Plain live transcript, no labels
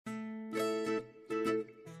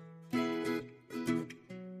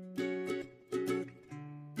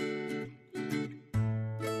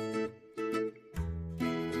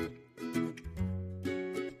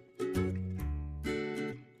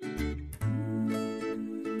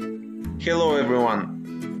Hello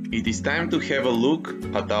everyone! It is time to have a look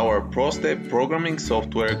at our PROSTE programming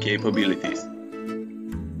software capabilities.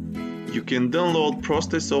 You can download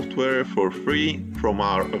PROSTE software for free from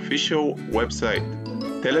our official website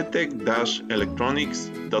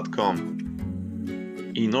teletech-electronics.com.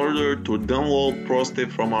 In order to download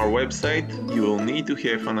PROSTE from our website, you will need to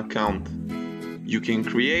have an account. You can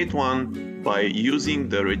create one by using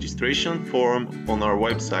the registration form on our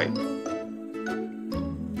website.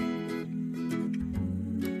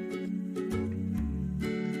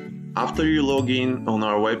 After you log in on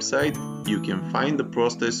our website, you can find the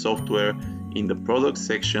PROSTE software in the product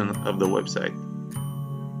section of the website.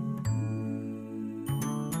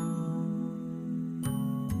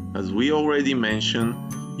 As we already mentioned,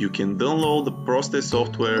 you can download the PROSTE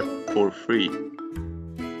software for free.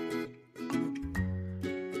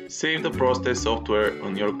 Save the PROSTE software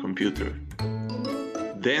on your computer.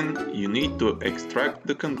 Then you need to extract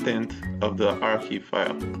the content of the archive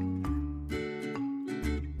file.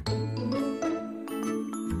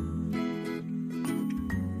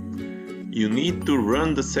 You need to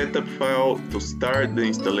run the setup file to start the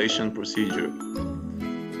installation procedure.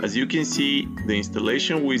 As you can see, the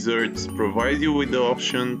installation wizards provide you with the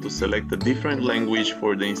option to select a different language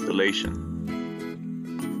for the installation.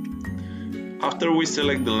 After we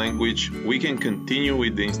select the language, we can continue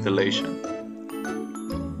with the installation.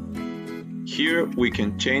 Here we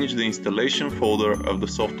can change the installation folder of the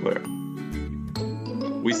software.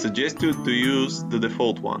 We suggest you to use the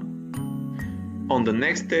default one. On the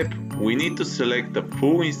next step, we need to select the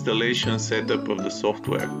full installation setup of the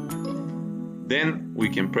software. Then we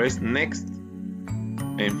can press Next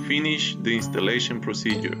and finish the installation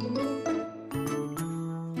procedure.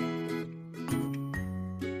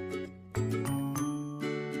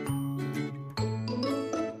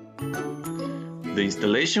 The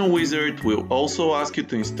installation wizard will also ask you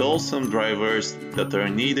to install some drivers that are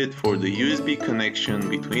needed for the USB connection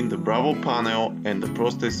between the Bravo panel and the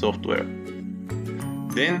PROSTE software.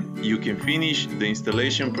 Then you can finish the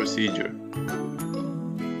installation procedure.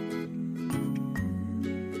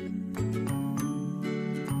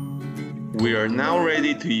 We are now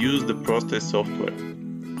ready to use the PROSTE software.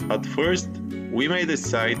 At first, we may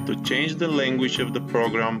decide to change the language of the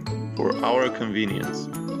program for our convenience.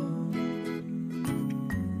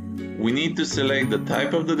 We need to select the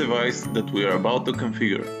type of the device that we are about to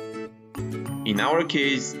configure. In our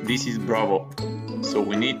case, this is Bravo, so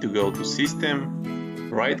we need to go to System,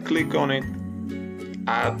 right-click on it,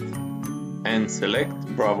 Add, and select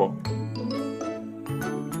Bravo.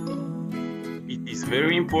 It is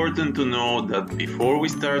very important to know that before we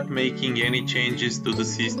start making any changes to the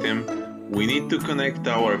system, we need to connect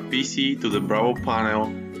our PC to the Bravo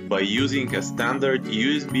panel by using a standard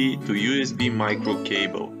USB to USB micro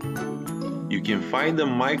cable. You can find the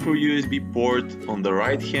micro USB port on the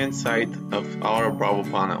right-hand side of our Bravo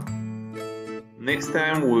panel. Next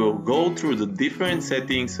time we will go through the different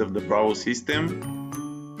settings of the Bravo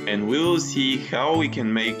system and we will see how we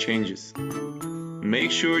can make changes. Make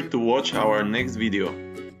sure to watch our next video.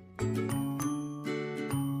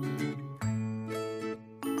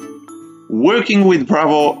 Working with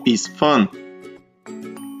Bravo is fun.